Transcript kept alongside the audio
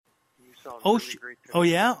sounds Oh, really great to oh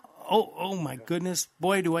me. yeah? Oh my goodness.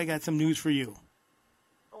 Boy, do I got some news for you.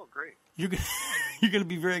 Oh, great. You're gonna, you're going to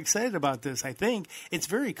be very excited about this, I think. It's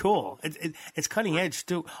very cool. It's cutting edge,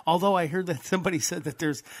 too. Although I heard that somebody said that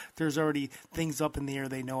there's already things up in the air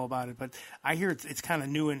they know about it. But I hear it's kind of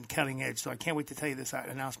new and cutting edge, so I can't wait to tell you this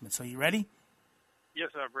announcement. So you ready?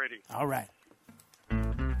 Yes, I'm ready. All right.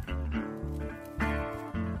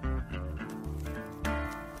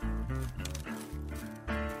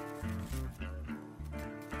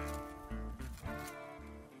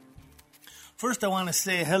 First, I want to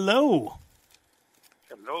say hello.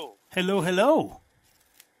 Hello. Hello.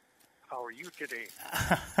 How are you today?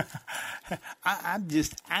 I'm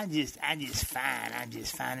just fine. I'm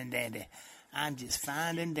just fine and dandy.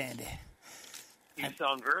 You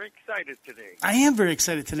sound very excited today. I am very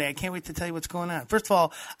excited today. I can't wait to tell you what's going on. First of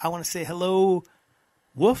all, I want to say hello,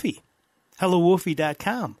 Woofy.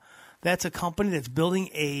 HelloWoofy.com. That's a company that's building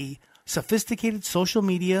a sophisticated social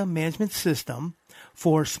media management system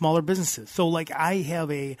for smaller businesses. So like I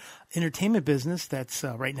have a entertainment business that's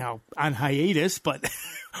right now on hiatus, but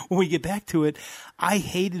when we get back to it, I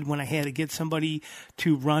hated when I had to get somebody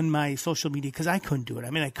to run my social media because I couldn't do it. I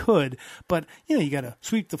mean, I could, but you got to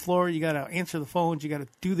sweep the floor, you got to answer the phones, you got to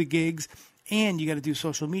do the gigs, and you got to do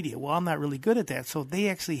social media. Well, I'm not really good at that. So they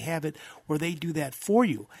actually have it where they do that for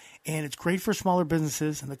you. And it's great for smaller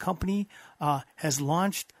businesses. And the company has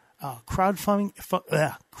launched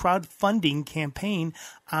crowdfunding campaign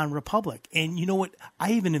on Republic. And you know what?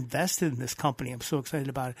 I even invested in this company. I'm so excited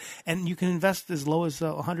about it. And you can invest as low as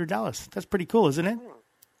 $100. That's pretty cool, isn't it?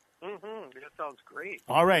 Mm-hmm. That sounds great.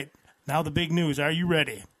 All right. Now the big news. Are you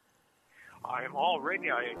ready? I'm all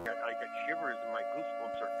ready. I got shivers and my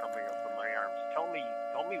goosebumps are coming up in my arms. Tell me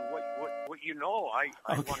what you know. I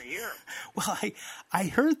Okay. want to hear. Well, I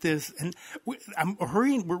heard this, and I'm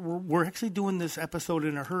hurrying. We're actually doing this episode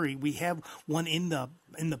in a hurry. We have one in the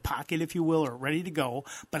pocket, if you will, or ready to go.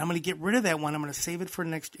 But I'm going to get rid of that one. I'm going to save it for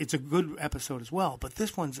next. It's a good episode as well, but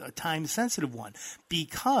this one's a time sensitive one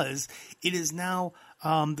because it is now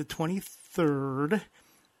the 23rd,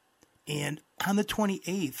 and on the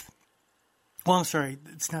 28th. Well, I'm sorry,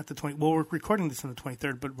 it's not the 20. Well, we're recording this on the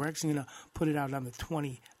 23rd, but we're actually going to put it out on the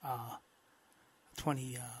 24th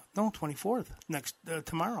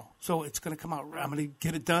tomorrow. So it's going to come out. I'm going to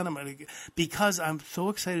get it done. Because I'm so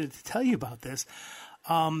excited to tell you about this.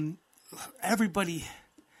 Everybody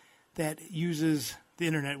that uses the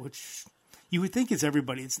internet, which you would think is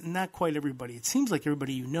everybody, it's not quite everybody. It seems like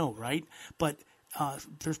everybody you know, right? But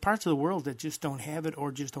there's parts of the world that just don't have it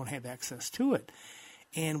or just don't have access to it.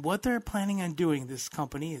 And what they're planning on doing, this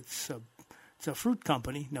company, it's a fruit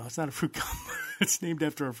company. No, it's not a fruit company. It's named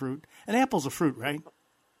after a fruit. An apple's a fruit, right?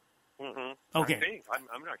 Mm-hmm. Okay. I think.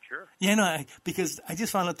 I'm not sure. Yeah, no, because I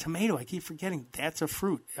just found out tomato. I keep forgetting that's a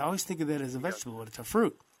fruit. I always think of that as a vegetable, but it's a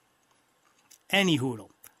fruit. Anyhoodle.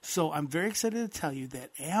 So I'm very excited to tell you that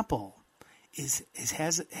Apple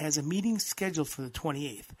has a meeting scheduled for the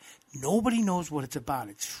 28th. Nobody knows what it's about.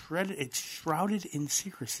 It's shrouded in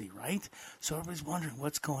secrecy, right? So everybody's wondering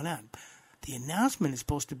what's going on. The announcement is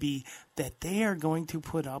supposed to be that they are going to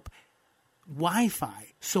put up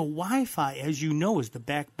Wi-Fi. So Wi-Fi, as you know, is the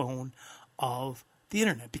backbone of the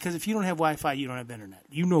internet. Because if you don't have Wi-Fi, you don't have internet.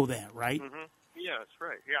 You know that, right? Mm-hmm. Yeah, that's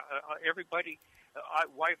right. Yeah, everybody.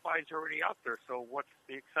 Wi-Fi is already out there, so what's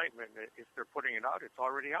the excitement? If they're putting it out, it's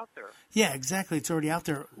already out there. Yeah, exactly. It's already out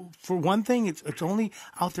there. For one thing, it's only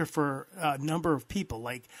out there for a number of people.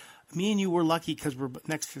 Like me and you were lucky because we're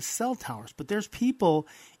next to cell towers, but there's people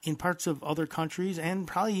in parts of other countries and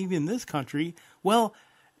probably even this country. Well,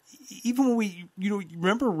 even when you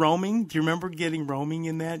remember roaming? Do you remember getting roaming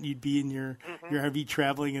in that? You'd be in your RV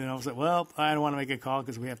traveling, and I was like, well, I don't want to make a call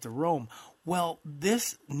because we have to roam. Well,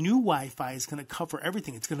 this new Wi-Fi is going to cover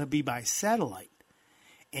everything. It's going to be by satellite.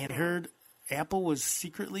 And I heard Apple was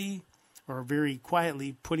secretly or very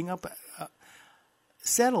quietly putting up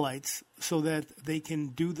satellites so that they can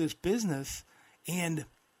do this business, and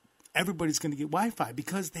everybody's going to get Wi-Fi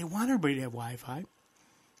because they want everybody to have Wi-Fi,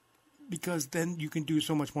 because then you can do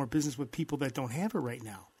so much more business with people that don't have it right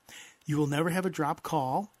now. You will never have a drop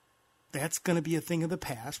call. That's going to be a thing of the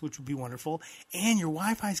past, which would be wonderful. And your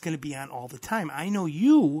Wi-Fi is going to be on all the time. I know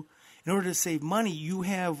you, in order to save money, you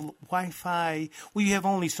have Wi-Fi. Well, you have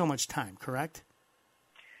only so much time, correct?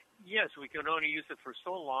 Yes, we can only use it for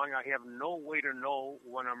so long. I have no way to know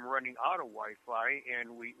when I'm running out of Wi-Fi,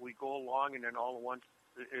 and we go along, and then all at once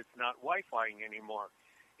it's not Wi-Fi anymore.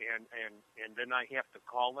 And then I have to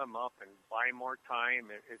call them up and buy more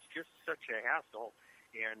time. It's just such a hassle.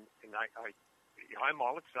 And I I'm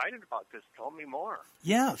all excited about this. Tell me more.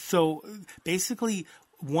 Yeah. So basically,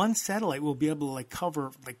 one satellite will be able to like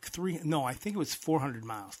cover like I think it was 400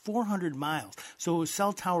 miles. 400 miles. So a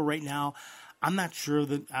cell tower right now, I'm not sure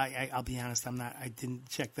that I'll be honest. I didn't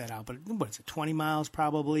check that out, but what is it? 20 miles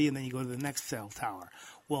probably. And then you go to the next cell tower.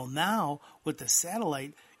 Well, now with the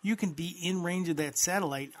satellite, you can be in range of that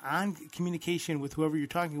satellite on communication with whoever you're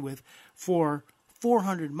talking with for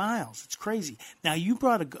 400 miles. It's crazy. Now, you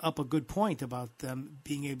brought up a good point about them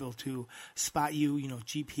being able to spot you,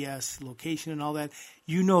 GPS location and all that.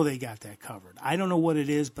 You know they got that covered. I don't know what it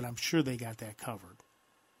is, but I'm sure they got that covered.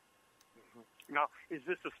 Mm-hmm. Now, is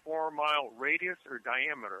this a 4-mile radius or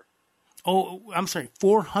diameter? Oh, I'm sorry,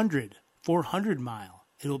 400 mile.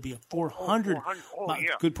 It'll be a 400. 400. Oh, yeah.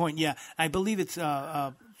 Good point. Yeah, I believe it's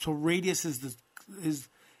so radius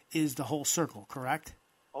is the whole circle, correct?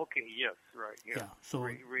 Okay. Yes. Right. Yeah. So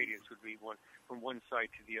radius would be one from one side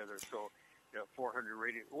to the other. So, 400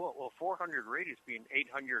 radius. Well, 400 radius being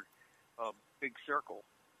 800 big circle.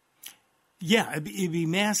 Yeah, it'd be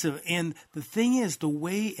massive. And the thing is, the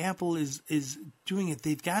way Apple is doing it,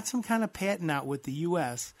 they've got some kind of patent out with the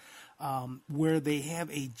U.S. Where they have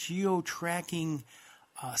a geo-tracking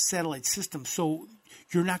satellite system. So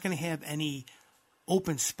you're not going to have any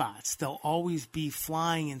open spots. They'll always be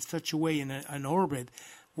flying in such a way in an orbit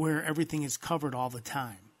where everything is covered all the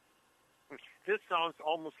time. This sounds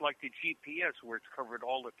almost like the GPS where it's covered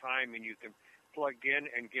all the time and you can plug in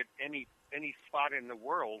and get any spot in the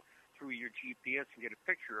world through your GPS and get a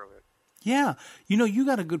picture of it. Yeah. You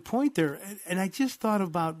got a good point there. And I just thought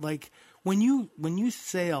about like when you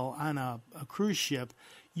sail on a cruise ship,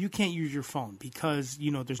 you can't use your phone because,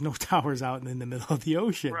 there's no towers out in the middle of the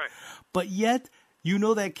ocean. Right. But yet,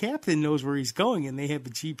 that captain knows where he's going and they have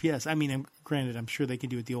the GPS. I mean, granted, I'm sure they can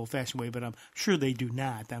do it the old-fashioned way, but I'm sure they do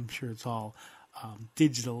not. I'm sure it's all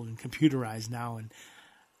digital and computerized now, and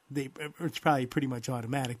it's probably pretty much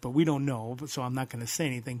automatic, but we don't know, so I'm not going to say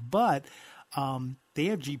anything. But they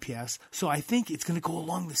have GPS, so I think it's going to go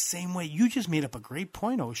along the same way. You just made up a great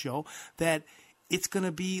point, Osho, that it's going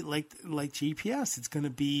to be like GPS. It's going to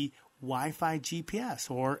be Wi-Fi GPS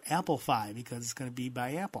or Apple Fi because it's going to be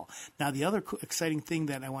by Apple. Now, the other exciting thing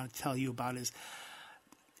that I want to tell you about is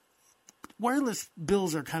wireless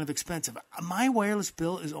bills are kind of expensive. My wireless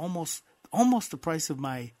bill is almost the price of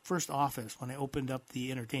my first office when I opened up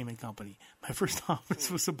the entertainment company. My first office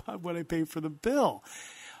was about what I paid for the bill.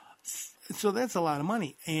 So that's a lot of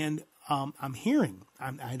money. And I'm hearing,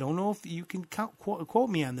 I don't know if you can quote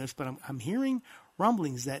me on this, but I'm hearing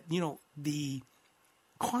rumblings that, the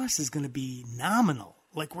cost is going to be nominal.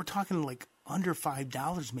 Like we're talking like under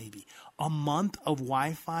 $5 maybe. A month of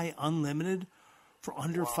Wi-Fi unlimited for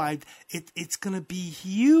under $5. It's going to be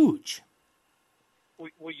huge. Well,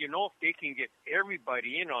 if they can get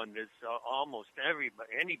everybody in on this, almost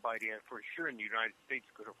anybody for sure in the United States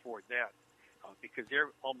could afford that. Because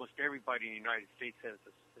almost everybody in the United States has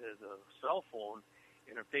a cell phone,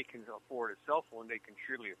 and if they can afford a cell phone, they can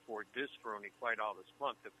surely afford this for only $5 a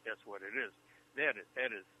month, if that's what it is. That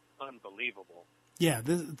is unbelievable. Yeah,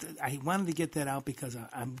 I wanted to get that out because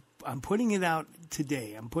I'm putting it out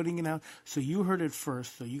today. I'm putting it out so you heard it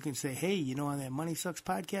first, so you can say, hey, on that Money Sucks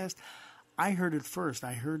podcast, I heard it first.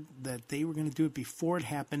 I heard that they were going to do it before it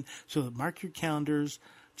happened, so mark your calendars.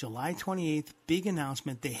 July 28th, big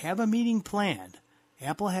announcement. They have a meeting planned.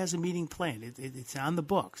 Apple has a meeting planned. It's on the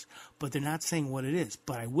books, but they're not saying what it is.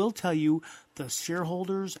 But I will tell you, the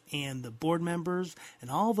shareholders and the board members and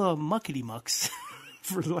all the muckety-mucks,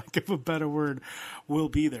 for lack of a better word, will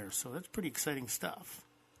be there. So that's pretty exciting stuff.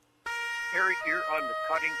 Eric, you're on the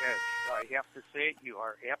cutting edge. I have to say, you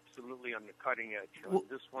are absolutely on the cutting edge on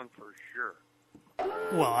this one for sure.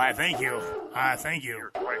 Well, I thank you. Thank you. You're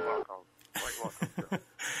quite welcome. Sir.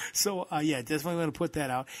 So, definitely want to put that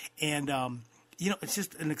out. And, it's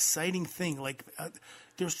just an exciting thing. Like,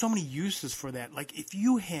 there's so many uses for that. Like, if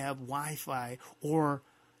you have Wi-Fi or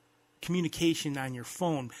communication on your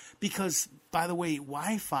phone, because, by the way,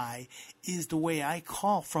 Wi-Fi is the way I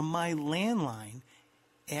call from my landline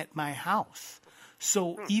at my house.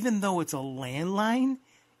 So, even though it's a landline,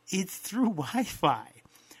 it's through Wi-Fi.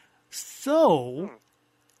 So,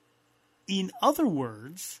 in other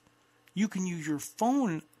words, you can use your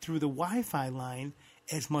phone through the Wi-Fi line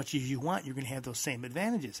as much as you want. You're going to have those same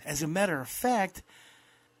advantages. As a matter of fact,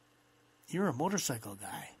 you're a motorcycle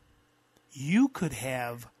guy. You could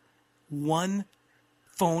have one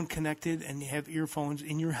phone connected and you have earphones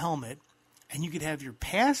in your helmet, and you could have your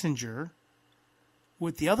passenger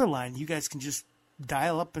with the other line. You guys can just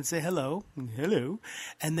dial up and say hello,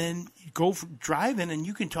 and then go driving, and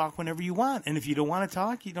you can talk whenever you want. And if you don't want to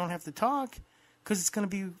talk, you don't have to talk. because it's going to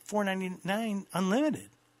be $4.99 unlimited.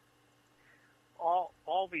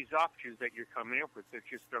 All these options that you're coming up with, they're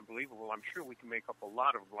just unbelievable. I'm sure we can make up a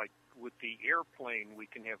lot of, like with the airplane, we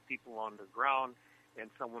can have people on the ground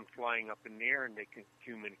and someone flying up in the air, and they can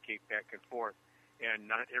communicate back and forth. And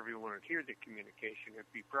not everyone would hear the communication.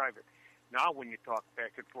 It'd be private. Now when you talk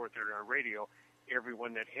back and forth on our radio,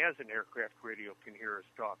 everyone that has an aircraft radio can hear us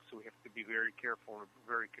talk. So we have to be very careful and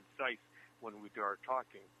very concise when we do our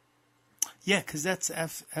talking. Yeah, because that's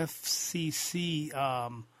FCC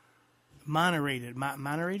monitored.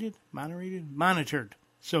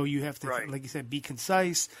 So you have to, right. Like you said, be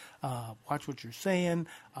concise, watch what you're saying.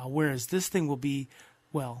 Whereas this thing will be,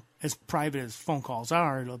 well, as private as phone calls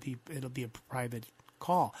are, it'll be a private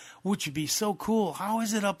call, which would be so cool. How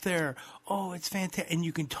is it up there? Oh, it's fantastic, and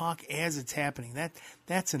you can talk as it's happening.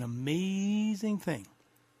 That's an amazing thing.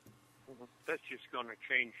 That's just going to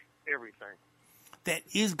change everything. That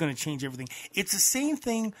is going to change everything. It's the same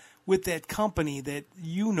thing with that company that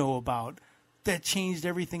you know about that changed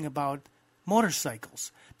everything about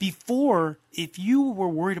motorcycles. Before, if you were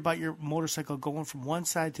worried about your motorcycle going from one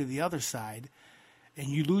side to the other side and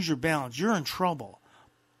you lose your balance, you're in trouble.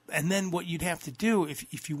 And then what you'd have to do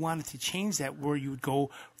if you wanted to change that, where you would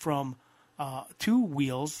go from 2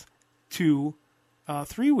 wheels to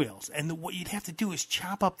 3 wheels. And what you'd have to do is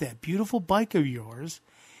chop up that beautiful bike of yours,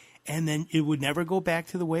 and then it would never go back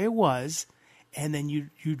to the way it was, and then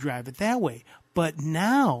you drive it that way. But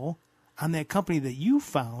now, on that company that you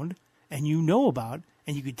found and you know about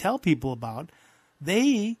and you could tell people about,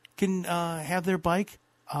 they can have their bike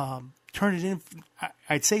turn it in.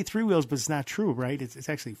 I'd say 3 wheels, but it's not true, right? It's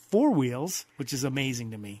actually 4 wheels, which is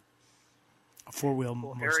amazing to me. A 4-wheel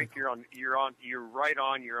motorcycle. Eric, you're right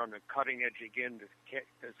on. You're on the cutting edge again.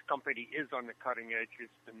 This company is on the cutting edge.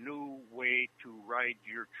 It's the new way to ride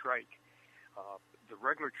your trike. The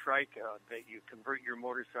regular trike that you convert your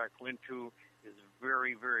motorcycle into is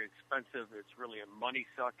very, very expensive. It's really a money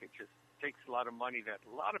suck. It just takes a lot of money that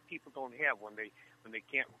a lot of people don't have when they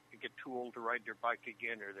can't get too old to ride their bike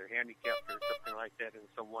again, or they're handicapped or something like that in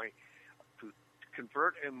some way. To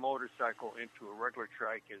convert a motorcycle into a regular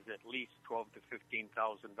trike is at least $12,000 to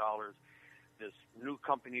 $15,000. This new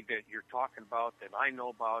company that you're talking about, that I know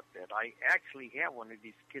about, that I actually have one of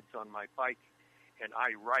these kits on my bike, and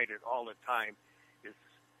I ride it all the time, is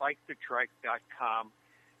spikethetrike.com.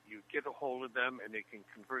 You get a hold of them, and they can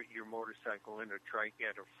convert your motorcycle into a trike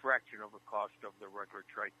at a fraction of the cost of the regular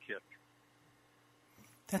trike kit.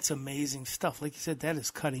 That's amazing stuff. Like you said, that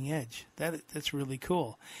is cutting edge. That's really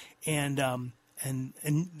cool. And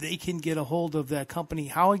they can get a hold of that company.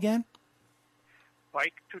 How again?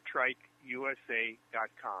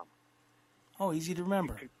 BikeToTrikeUSA.com. Oh, easy to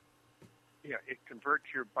remember. It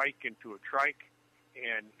converts your bike into a trike,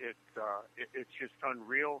 and it's just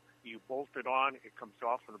unreal. You bolt it on. It comes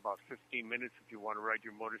off in about 15 minutes if you want to ride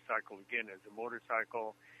your motorcycle again as a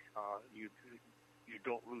motorcycle. You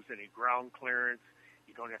don't lose any ground clearance.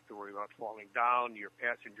 You don't have to worry about falling down. Your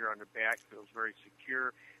passenger on the back feels very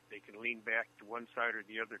secure. They can lean back to one side or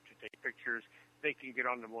the other to take pictures. They can get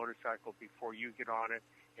on the motorcycle before you get on it,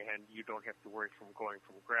 and you don't have to worry from going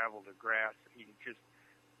from gravel to grass. You just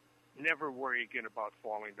never worry again about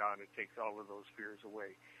falling down. It takes all of those fears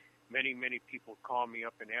away. Many, many people call me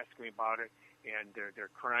up and ask me about it, and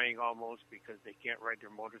they're crying almost because they can't ride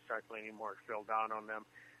their motorcycle anymore. It fell down on them.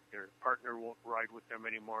 Their partner won't ride with them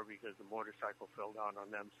anymore because the motorcycle fell down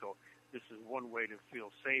on them. So this is one way to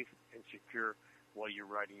feel safe and secure while you're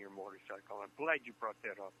riding your motorcycle. I'm glad you brought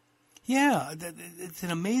that up. Yeah, it's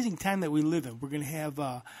an amazing time that we live in. We're going to have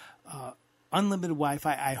unlimited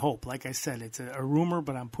Wi-Fi, I hope. Like I said, it's a rumor,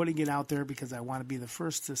 but I'm putting it out there because I want to be the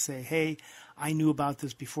first to say, hey, I knew about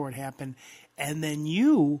this before it happened. And then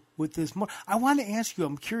you, with this, I want to ask you,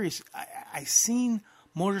 I'm curious, I seen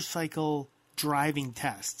motorcycle driving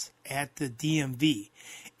tests at the DMV,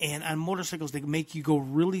 and on motorcycles they make you go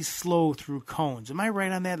really slow through cones. Am I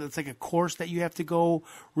right on that? It's like a course that you have to go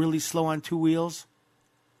really slow on 2 wheels?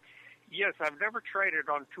 Yes, I've never tried it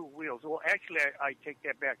on 2 wheels. Well, actually, I take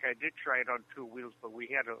that back. I did try it on 2 wheels, but we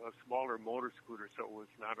had a smaller motor scooter, so it was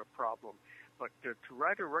not a problem. But to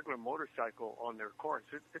ride a regular motorcycle on their course,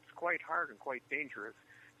 it's quite hard and quite dangerous.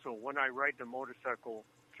 So when I ride the motorcycle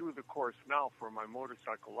through the course now for my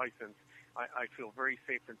motorcycle license, I feel very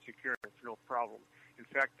safe and secure. It's no problem. In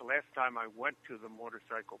fact, the last time I went to the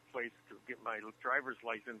motorcycle place to get my driver's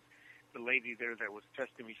license, the lady there that was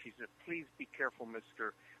testing me, she said, please be careful,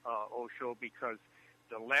 Mr. Osho, because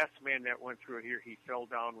the last man that went through here, he fell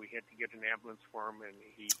down. We had to get an ambulance for him, and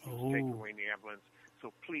he was taken away in the ambulance.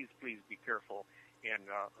 So please be careful. And,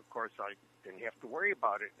 of course, I didn't have to worry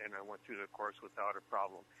about it, and I went through the course without a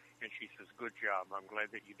problem. And she says, good job. I'm glad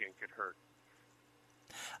that you didn't get hurt.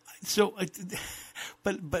 So,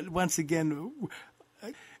 but once again,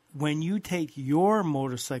 when you take your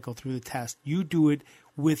motorcycle through the test, you do it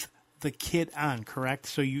with the kit on, correct?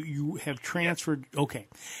 So you have transferred. Yes. Okay.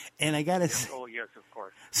 And I got to say. Oh, yes, of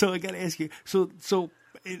course. So I got to ask you, so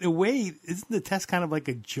in a way, isn't the test kind of like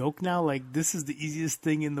a joke now? Like, this is the easiest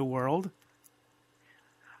thing in the world?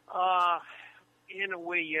 In a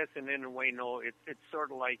way, yes, and in a way, no. It's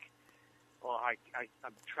sort of like, well,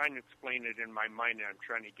 I'm trying to explain it in my mind, and I'm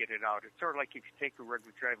trying to get it out. It's sort of like if you take a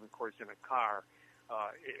regular driving course in a car,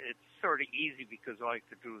 it's sort of easy because all you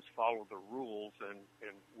have to do is follow the rules, and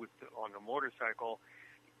on a motorcycle,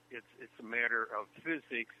 it's a matter of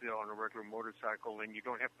physics on a regular motorcycle, and you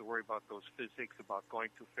don't have to worry about those physics about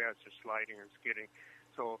going too fast or sliding or skidding.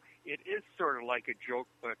 So it is sort of like a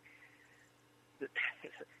joke, but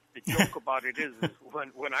the joke about it is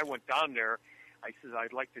when I went down there, I said,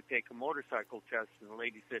 I'd like to take a motorcycle test, and the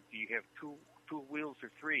lady said, do you have two wheels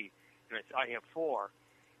or three? And I said, I have four.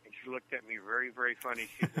 And she looked at me very, very funny.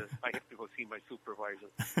 She says, I have to go see my supervisor.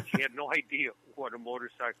 She had no idea what a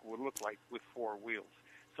motorcycle would look like with four wheels.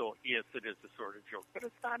 So, yes, it is a sort of joke. But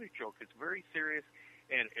it's not a joke. It's very serious,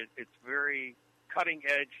 and it's very cutting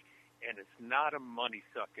edge, and it's not a money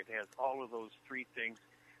suck. It has all of those three things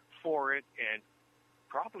for it, and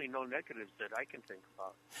probably no negatives that I can think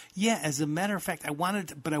about. Yeah, as a matter of fact, I want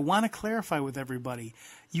to clarify with everybody.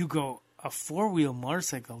 You go, a four-wheel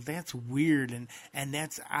motorcycle, that's weird and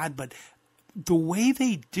that's odd, but the way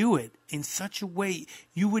they do it in such a way,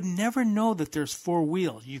 you would never know that there's four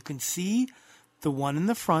wheels. You can see the one in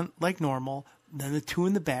the front like normal, then the two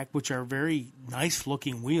in the back, which are very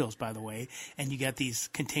nice-looking wheels, by the way, and you got these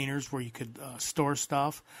containers where you could store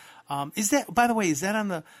stuff. Is that, by the way, is that on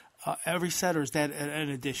the every set, or is that an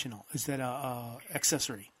additional? Is that a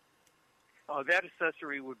accessory? That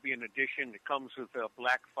accessory would be an addition. It comes with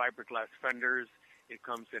black fiberglass fenders. It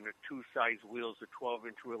comes in a two-size wheels, a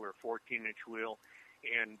 12-inch wheel or a 14-inch wheel.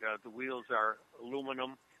 And the wheels are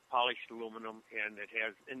aluminum, polished aluminum, and it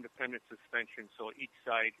has independent suspension, so each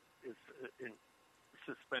side is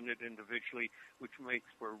suspended individually, which makes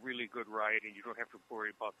for a really good ride, and you don't have to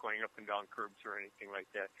worry about going up and down curbs or anything like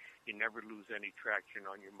that. You never lose any traction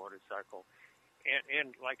on your motorcycle.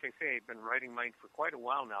 And like I say, I've been riding mine for quite a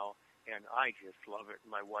while now, and I just love it.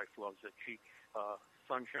 My wife loves it. She,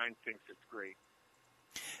 Sunshine, thinks it's great.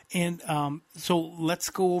 And so let's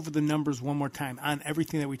go over the numbers one more time on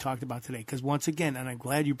everything that we talked about today. Because once again, and I'm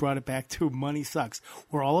glad you brought it back to money sucks.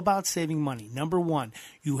 We're all about saving money. Number one,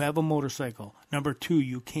 you have a motorcycle. Number two,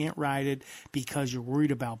 you can't ride it because you're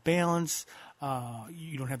worried about balance.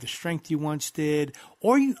 You don't have the strength you once did.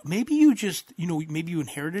 Or maybe you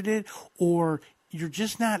inherited it, or you're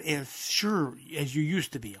just not as sure as you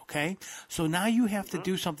used to be, okay? So now you have to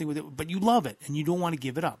do something with it, but you love it and you don't want to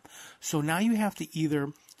give it up. So now you have to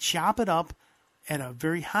either chop it up at a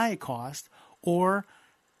very high cost or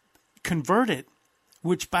convert it,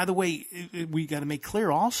 which, by the way, we got to make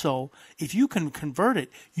clear also, if you can convert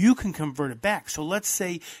it, you can convert it back. So let's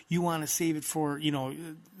say you want to save it for,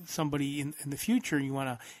 somebody in the future. You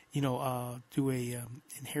want to, do a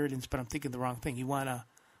inheritance, but I'm thinking the wrong thing. You want to,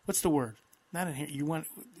 what's the word? Not inherit.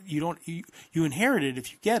 You inherit it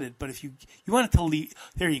if you get it, but if you want it to leave,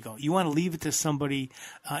 there you go. You want to leave it to somebody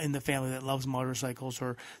in the family that loves motorcycles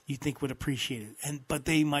or you think would appreciate it, but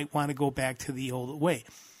they might want to go back to the old way.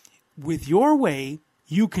 With your way,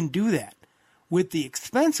 you can do that. With the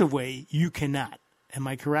expensive way, you cannot. Am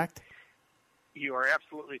I correct? You are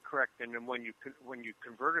absolutely correct. And then when you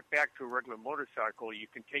convert it back to a regular motorcycle, you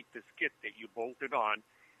can take this kit that you bolted on,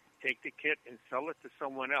 take the kit and sell it to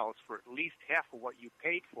someone else for at least half of what you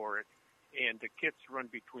paid for it, and the kits run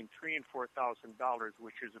between $3,000 and $4,000,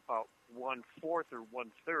 which is about 1/4 or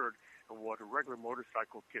 1/3 of what a regular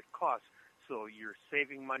motorcycle kit costs. So you're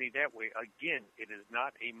saving money that way. Again, it is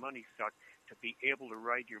not a money suck to be able to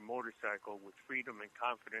ride your motorcycle with freedom and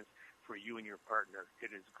confidence for you and your partner.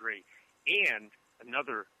 It is great. And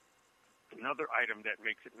another item that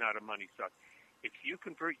makes it not a money suck. If you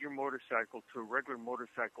convert your motorcycle to a regular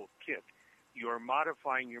motorcycle kit, you are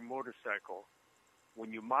modifying your motorcycle.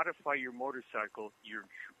 When you modify your motorcycle, your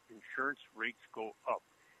insurance rates go up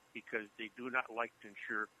because they do not like to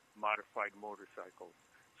insure modified motorcycles.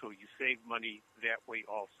 So you save money that way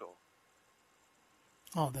also.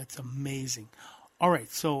 Oh, that's amazing. All right,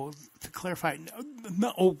 so to clarify,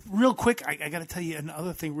 real quick, I got to tell you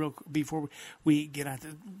another thing before we get on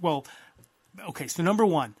to, well, okay, so number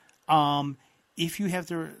one, if you have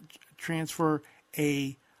to transfer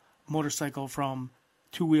a motorcycle from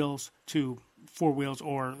two wheels to four wheels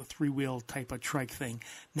or a three-wheel type of trike thing.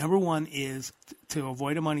 Number one is to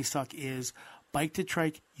avoid a money suck is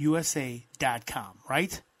bike2trikeusa.com,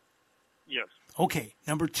 right? Yes. Okay.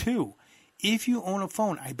 Number two, if you own a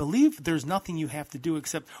phone, I believe there's nothing you have to do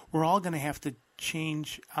except we're all going to have to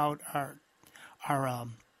change out our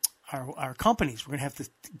companies. We're going to have to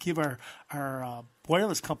give our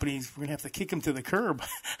wireless companies, we're going to have to kick them to the curb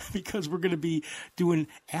because we're going to be doing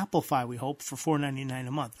Applefy, we hope, for $4.99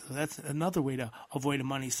 a month. So that's another way to avoid a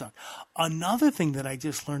money suck. Another thing that I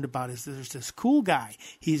just learned about is there's this cool guy.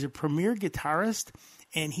 He's a premier guitarist,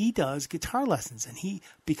 and he does guitar lessons. And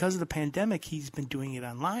because of the pandemic, he's been doing it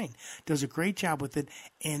online. Does a great job with it.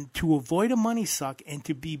 And to avoid a money suck and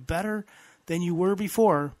to be better than you were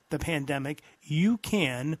before the pandemic, you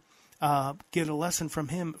can get a lesson from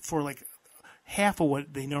him for like half of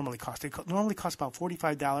what they normally cost. They normally cost about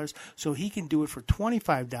 $45, so he can do it for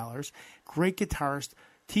 $25. Great guitarist.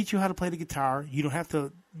 Teach you how to play the guitar. You don't have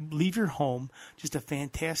to leave your home. Just a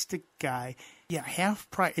fantastic guy. Yeah, half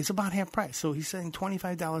price. It's about half price. So he's saying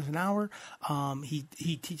 $25 an hour.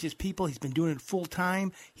 He teaches people. He's been doing it full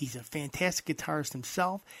time. He's a fantastic guitarist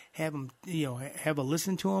himself. Have him, have a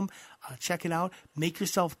listen to him. Check it out. Make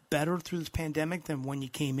yourself better through this pandemic than when you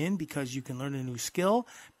came in because you can learn a new skill,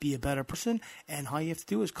 be a better person, and all you have to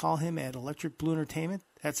do is call him at Electric Blue Entertainment.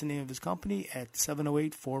 That's the name of his company at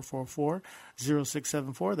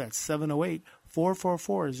 708-444-0674. That's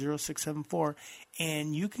 708-444-0674.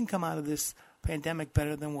 And you can come out of this pandemic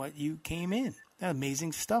better than what you came in.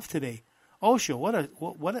 Amazing stuff today. Osho, what a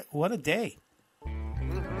day.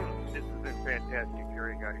 Mm-hmm. This has been fantastic,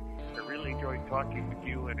 Jerry. I really enjoyed talking with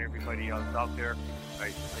you and everybody else out there.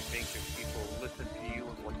 I think if people listen to you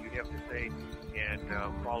and what you have to say and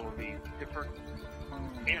follow these different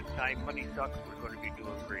anti-money sucks, we're going to be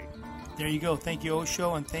doing great. There you go. Thank you,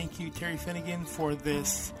 Osho, and thank you, Terry Finnegan, for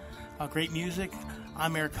this great music.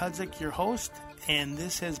 I'm Eric Hudzik, your host, and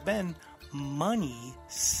this has been Money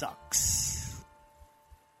Sucks.